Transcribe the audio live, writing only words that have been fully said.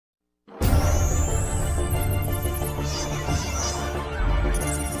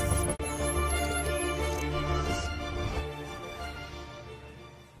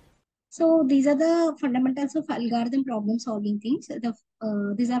So these are the fundamentals of algorithm problem solving things.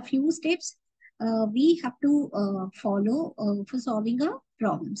 These are few steps we have to follow for solving a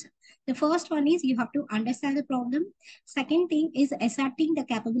problems. The first one is you have to understand the problem. Second thing is asserting the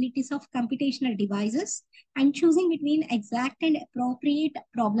capabilities of computational devices and choosing between exact and appropriate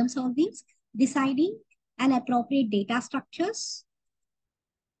problem solvings, deciding an appropriate data structures,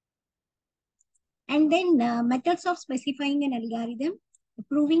 and then methods of specifying an algorithm,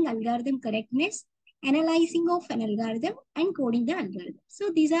 proving algorithm correctness, analyzing of an algorithm, and coding the algorithm.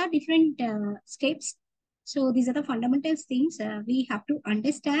 So these are different steps. So these are the fundamental things we have to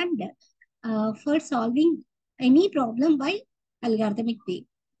understand for solving any problem by algorithmic way.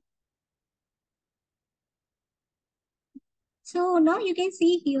 So now you can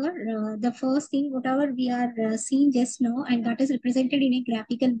see here the first thing, whatever we are seeing just now, and that is represented in a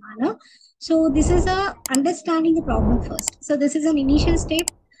graphical manner. So this is a understanding the problem first. So this is an initial step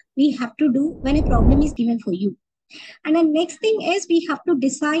we have to do when a problem is given for you. And the next thing is we have to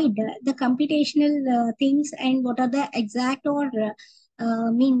decide the computational things and what are the exact or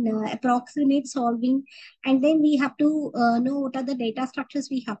approximate solving. And then we have to know what are the data structures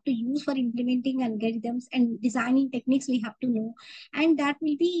we have to use for implementing algorithms and designing techniques we have to know. And that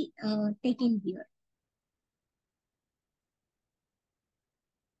will be taken here.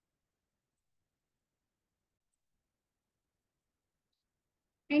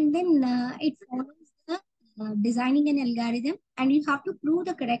 And then it follows the designing an algorithm, and you have to prove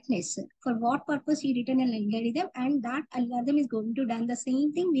the correctness for what purpose you written an algorithm, and that algorithm is going to done the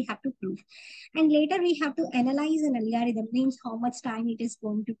same thing we have to prove. And later we have to analyze an algorithm, means how much time it is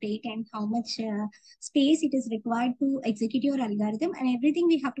going to take and how much space it is required to execute your algorithm, and everything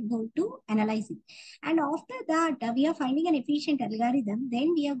we have to go to analyze it. And after that we are finding an efficient algorithm,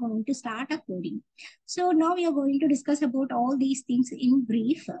 then we are going to start a coding. So now we are going to discuss about all these things in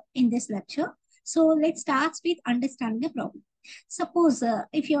brief in this lecture. So let's start with understanding the problem. Suppose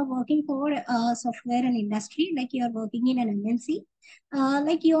if you are working for software and industry, like you are working in an MNC,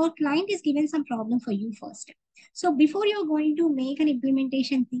 like your client is given some problem for you first. So before you're going to make an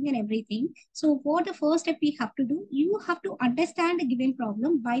implementation thing and everything, so what the first step we have to do, you have to understand the given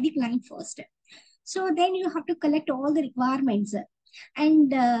problem by the client first. So then you have to collect all the requirements,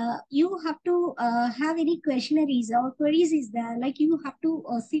 and you have to have any questionnaires or queries is there, like you have to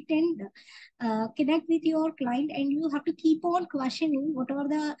sit and connect with your client, and you have to keep on questioning what are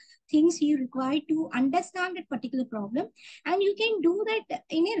the things you require to understand that particular problem, and you can do that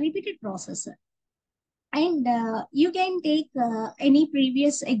in a repeated process. And you can take any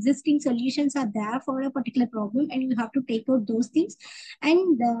previous existing solutions are there for a particular problem, and you have to take out those things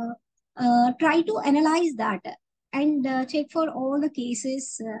and try to analyze that and check for all the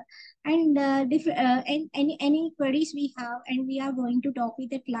cases and any queries we have, and we are going to talk with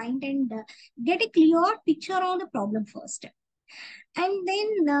the client and get a clear picture on the problem first. And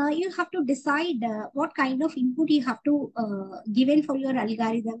then you have to decide what kind of input you have to given for your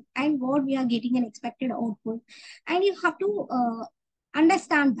algorithm and what we are getting an expected output, and you have to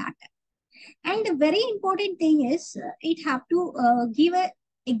understand that. And the very important thing is it have to give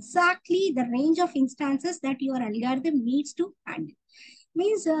exactly the range of instances that your algorithm needs to handle.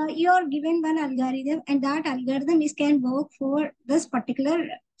 Means you are given one algorithm, and that algorithm is can work for this particular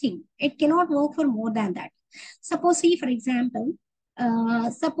thing. It cannot work for more than that. Suppose, see for example,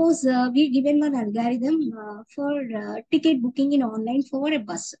 suppose we given one algorithm for ticket booking in online for a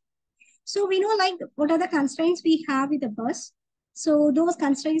bus. So we know like what are the constraints we have with the bus. So those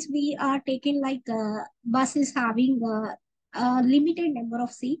constraints we are taking, like bus is having a limited number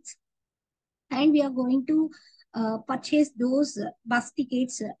of seats, and we are going to purchase those bus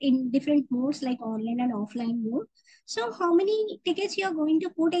tickets in different modes like online and offline mode. So how many tickets you are going to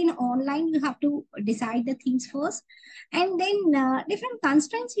put in online, you have to decide the things first, and then different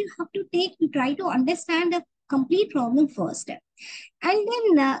constraints you have to take to try to understand the complete problem first. And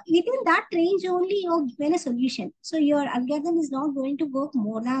then within that range only you're given a solution. So your algorithm is not going to work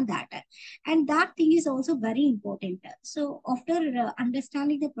more than that. And that thing is also very important. So after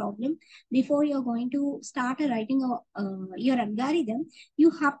understanding the problem, before you're going to start writing your algorithm,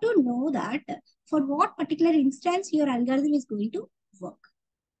 you have to know that for what particular instance your algorithm is going to work.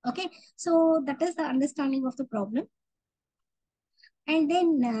 Okay, so that is the understanding of the problem. And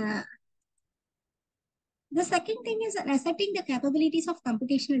then the second thing is asserting the capabilities of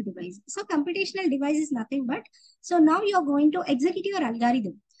computational device. So computational device is nothing but, so now you're going to execute your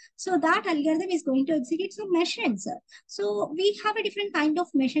algorithm. So that algorithm is going to execute some machines. So we have a different kind of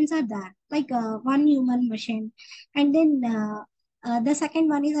machines are there, like one human machine. And then the second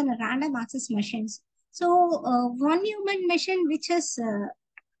one is a random access machines. So one human machine which is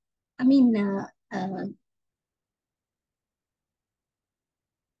I mean, uh,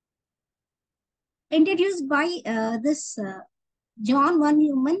 introduced by this John Von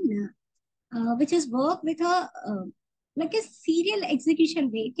Neumann, which is work with a like a serial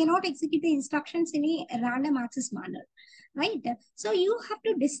execution way. It cannot execute the instructions in a random access manner, right? So you have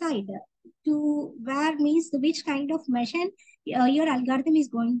to decide to where means which kind of machine your algorithm is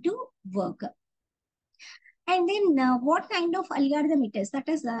going to work. And then what kind of algorithm it is? That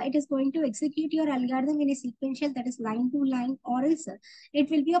is, it is going to execute your algorithm in a sequential, that is line to line, or else it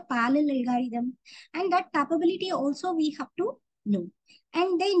will be a parallel algorithm. And that capability also we have to know.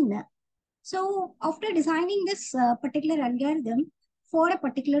 And then, so after designing this particular algorithm for a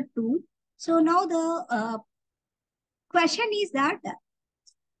particular tool, so now the question is that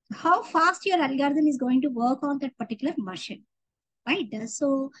how fast your algorithm is going to work on that particular machine, right?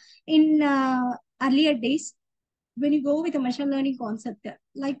 So in earlier days, when you go with a machine learning concept,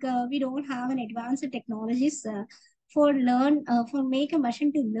 like we don't have an advanced technologies for make a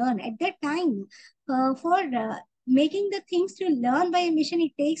machine to learn. At that time, for making the things to learn by a machine,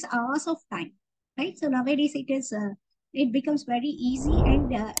 it takes hours of time, right? So nowadays it becomes very easy, and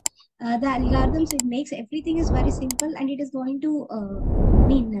the algorithms, it makes everything is very simple, and it is going to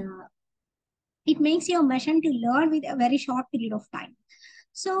mean it makes your machine to learn with a very short period of time.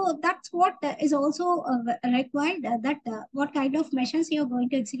 So that's what is also required, that what kind of measures you are going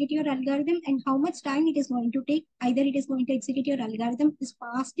to execute your algorithm and how much time it is going to take. Either it is going to execute your algorithm is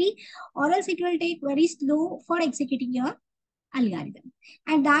fastly, or else it will take very slow for executing your algorithm.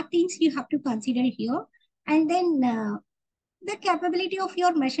 And that things you have to consider here. And then the capability of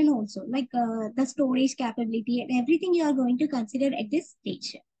your machine also, like the storage capability and everything you are going to consider at this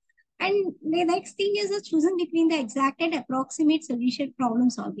stage. And the next thing is choosing between the exact and approximate solution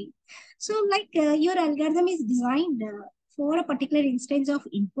problem solving. So like your algorithm is designed for a particular instance of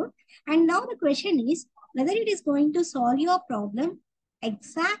input. And now the question is whether it is going to solve your problem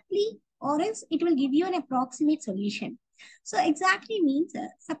exactly, or else it will give you an approximate solution. So exactly means,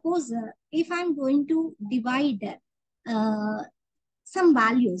 suppose if I'm going to divide uh, some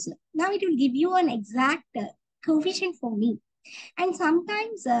values, now it will give you an exact coefficient for me. And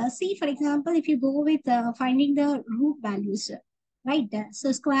sometimes, see, for example, if you go with finding the root values, right?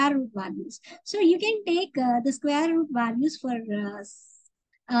 So square root values. So you can take the square root values for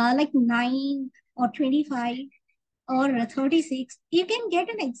like 9 or 25 or 36, you can get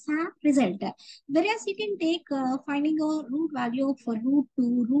an exact result. Whereas you can take finding a root value for root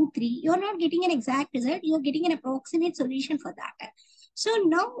 2, root 3, you're not getting an exact result, you're getting an approximate solution for that. So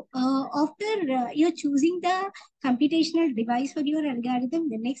now, after you're choosing the computational device for your algorithm,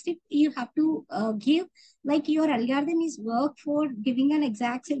 the next step you have to give, like your algorithm is work for giving an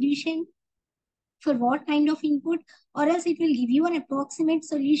exact solution for what kind of input, or else it will give you an approximate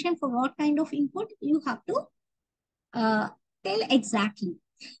solution for what kind of input. You have to uh, tell exactly.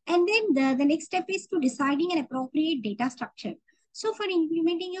 And then the next step is to deciding an appropriate data structure. So for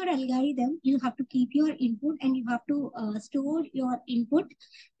implementing your algorithm, you have to keep your input and you have to store your input.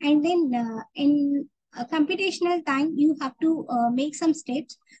 And then in computational time, you have to make some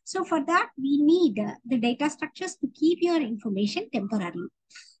steps. So for that, we need the data structures to keep your information temporarily.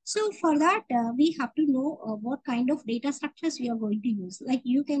 So for that, we have to know what kind of data structures we are going to use. Like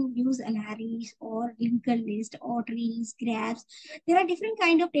you can use an arrays or linked list or trees, graphs. There are different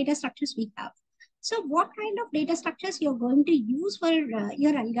kind of data structures we have. So what kind of data structures you're going to use for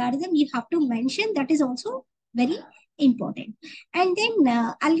your algorithm, you have to mention. That is also very important. And then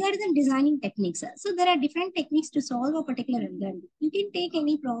algorithm designing techniques. So there are different techniques to solve a particular algorithm. You can take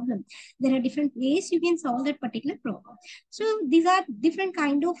any problem. There are different ways you can solve that particular problem. So these are different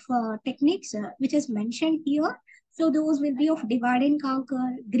kind of techniques which is mentioned here. So those will be of divide and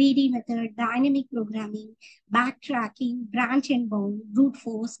conquer, greedy method, dynamic programming, backtracking, branch and bound, brute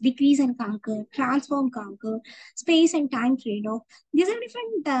force, decrease and conquer, transform conquer, space and time trade-off. These are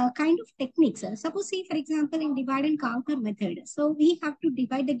different kind of techniques. Suppose, see, for example, in divide and conquer method, so we have to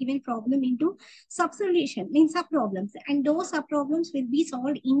divide the given problem into sub-solution, means sub-problems, and those sub-problems will be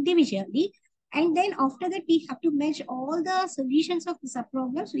solved individually. And then after that, we have to match all the solutions of the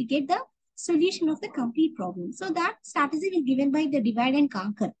sub-problems. We get the solution of the complete problem. So that strategy is given by the divide and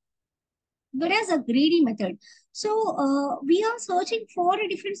conquer. Whereas a greedy method, so we are searching for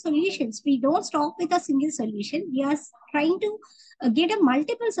different solutions. We don't stop with a single solution. We are trying to get a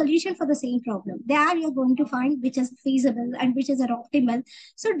multiple solution for the same problem. There you're going to find which is feasible and which is optimal.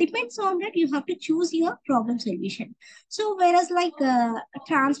 So depends on that, you have to choose your problem solution. So whereas like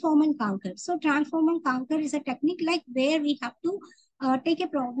transform and conquer. So transform and conquer is a technique like where we have to take a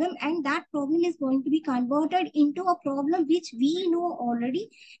problem, and that problem is going to be converted into a problem which we know already,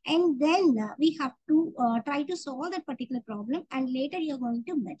 and then we have to try to solve that particular problem, and later you're going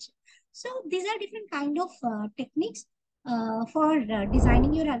to match. So these are different kind of techniques for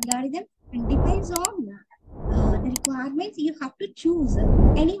designing your algorithm, and depends on the requirements. You have to choose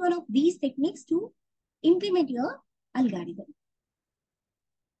any one of these techniques to implement your algorithm.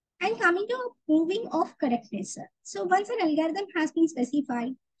 And coming to proving of correctness. So once an algorithm has been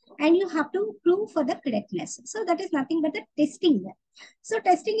specified, and you have to prove for the correctness. So that is nothing but the testing. So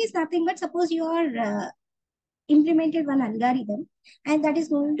testing is nothing but, suppose you are implemented one algorithm, and that is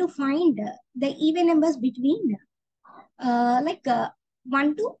going to find the even numbers between 1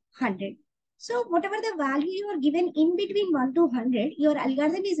 to 100. So whatever the value you are given in between 1 to 100, your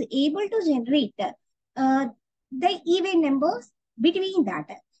algorithm is able to generate the even numbers between that.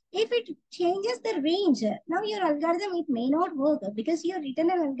 If it changes the range, now your algorithm, it may not work because you have written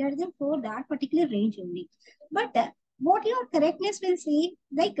an algorithm for that particular range only. But what your correctness will say,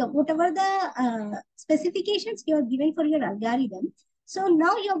 whatever the specifications you are given for your algorithm, so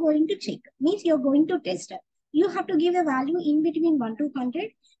now you're going to check, means you're going to test. You have to give a value in between 1 to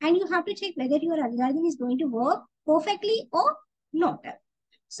 100, and you have to check whether your algorithm is going to work perfectly or not.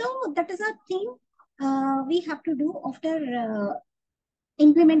 So that is a thing we have to do after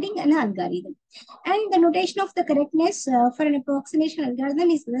implementing an algorithm. And the notation of the correctness for an approximation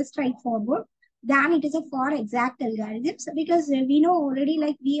algorithm is less straightforward than it is a for exact algorithms, because we know already,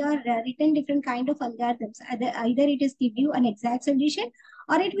 like we are written different kind of algorithms. Either it is give you an exact solution,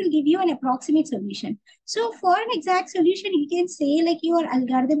 or it will give you an approximate solution. So for an exact solution, you can say like your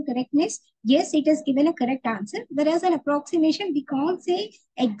algorithm correctness, yes, it has given a correct answer. Whereas an approximation, we can't say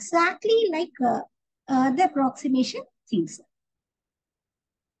exactly like the approximation things.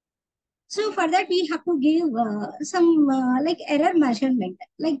 So for that, we have to give some like error measurement.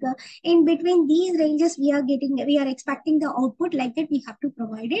 In between these ranges, we are expecting the output, like that we have to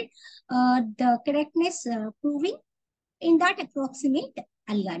provide it, the correctness proving in that approximate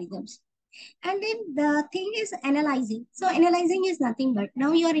algorithms. And then the thing is analyzing. So analyzing is nothing but,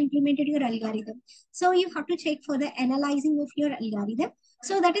 now you are implemented your algorithm. So you have to check for the analyzing of your algorithm.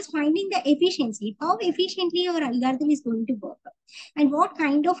 So that is finding the efficiency, how efficiently your algorithm is going to work, and what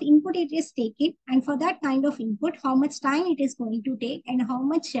kind of input it is taking. And for that kind of input, how much time it is going to take, and how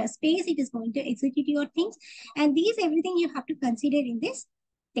much space it is going to execute your things. And these everything you have to consider in this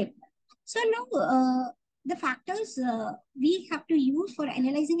step. So now the factors we have to use for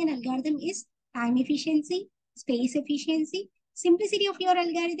analyzing an algorithm is time efficiency, space efficiency, simplicity of your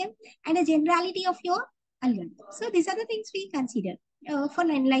algorithm, and a generality of your algorithm. So these are the things we consider for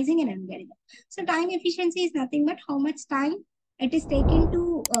analyzing an algorithm. So time efficiency is nothing but how much time it is taken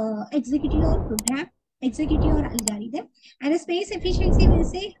to execute your program, execute your algorithm. And the space efficiency will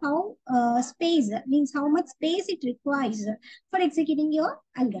say how space, means how much space it requires for executing your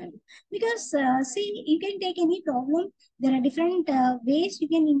algorithm. Because see, you can take any problem, there are different ways you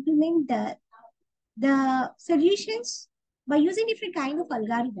can implement the solutions by using different kind of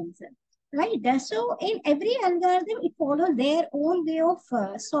algorithms, right? So in every algorithm, it follows their own way of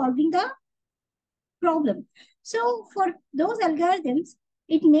solving the problem. So for those algorithms,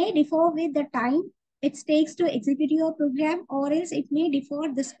 it may differ with the time it takes to execute your program, or else it may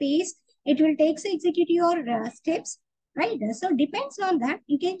differ the space it will take to execute your steps, right? So depends on that.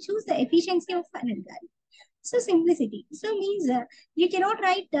 You can choose the efficiency of an algorithm. So simplicity. So means you cannot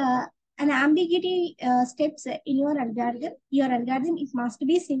write an ambiguity steps in your algorithm. Your algorithm, it must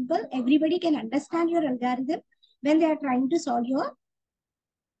be simple. Everybody can understand your algorithm when they are trying to solve your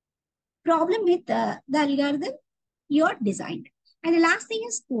problem with the algorithm you are designed. And the last thing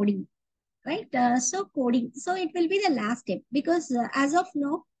is coding, right? So coding. So it will be the last step, because as of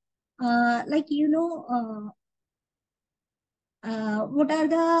now, what are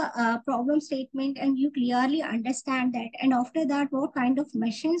the problem statement, and you clearly understand that. And after that, what kind of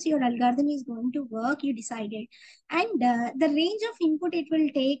machines your algorithm is going to work, you decided. And the range of input it will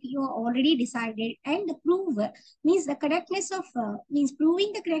take, you already decided. And the prove means the correctness of, means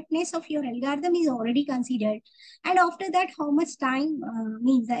proving the correctness of your algorithm is already considered. And after that, how much time,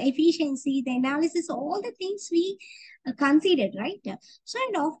 means the efficiency, the analysis, all the things we considered, right? So,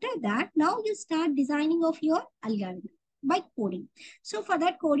 and after that, now you start designing of your algorithm by coding. So for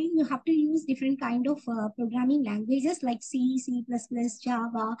that coding, you have to use different kind of programming languages like C, C++,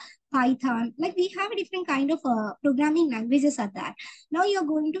 Java, Python. Like we have a different kind of programming languages are there. Now you're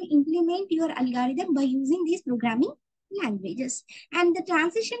going to implement your algorithm by using these programming languages. And the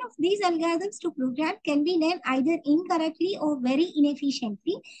transition of these algorithms to program can be done either incorrectly or very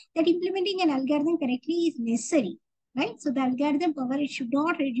inefficiently. That implementing an algorithm correctly is necessary right? So the algorithm power, it should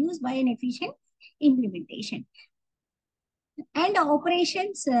not reduce by an efficient implementation. And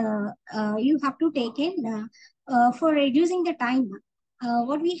operations, you have to take in for reducing the time.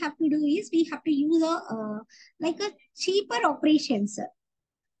 What we have to do is we have to use a cheaper operations,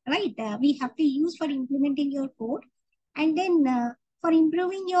 right? We have to use for implementing your code, and then for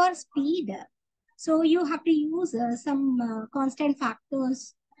improving your speed. So you have to use some constant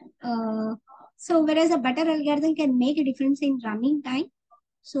factors. Uh, so whereas a better algorithm can make a difference in running time,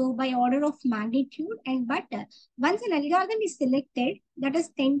 so by order of magnitude, and but once an algorithm is selected, that is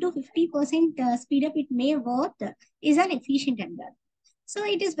 10 to 50% speed up it may worth is an efficient algorithm. So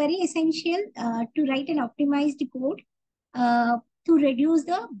it is very essential to write an optimized code uh, to reduce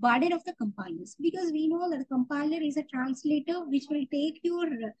the burden of the compilers, because we know that the compiler is a translator which will take your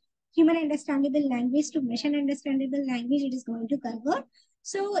human understandable language to machine understandable language it is going to convert.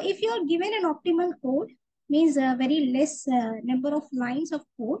 So if you are given an optimal code, means a very less number of lines of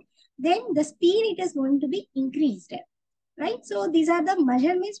code, then the speed it is going to be increased, right? So these are the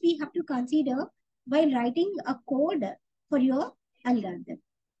measurements we have to consider while writing a code for your algorithm.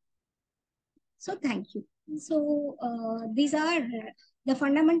 So thank you. So these are the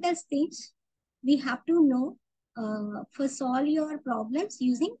fundamental things we have to know for solve your problems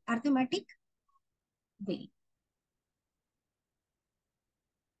using arithmetic way.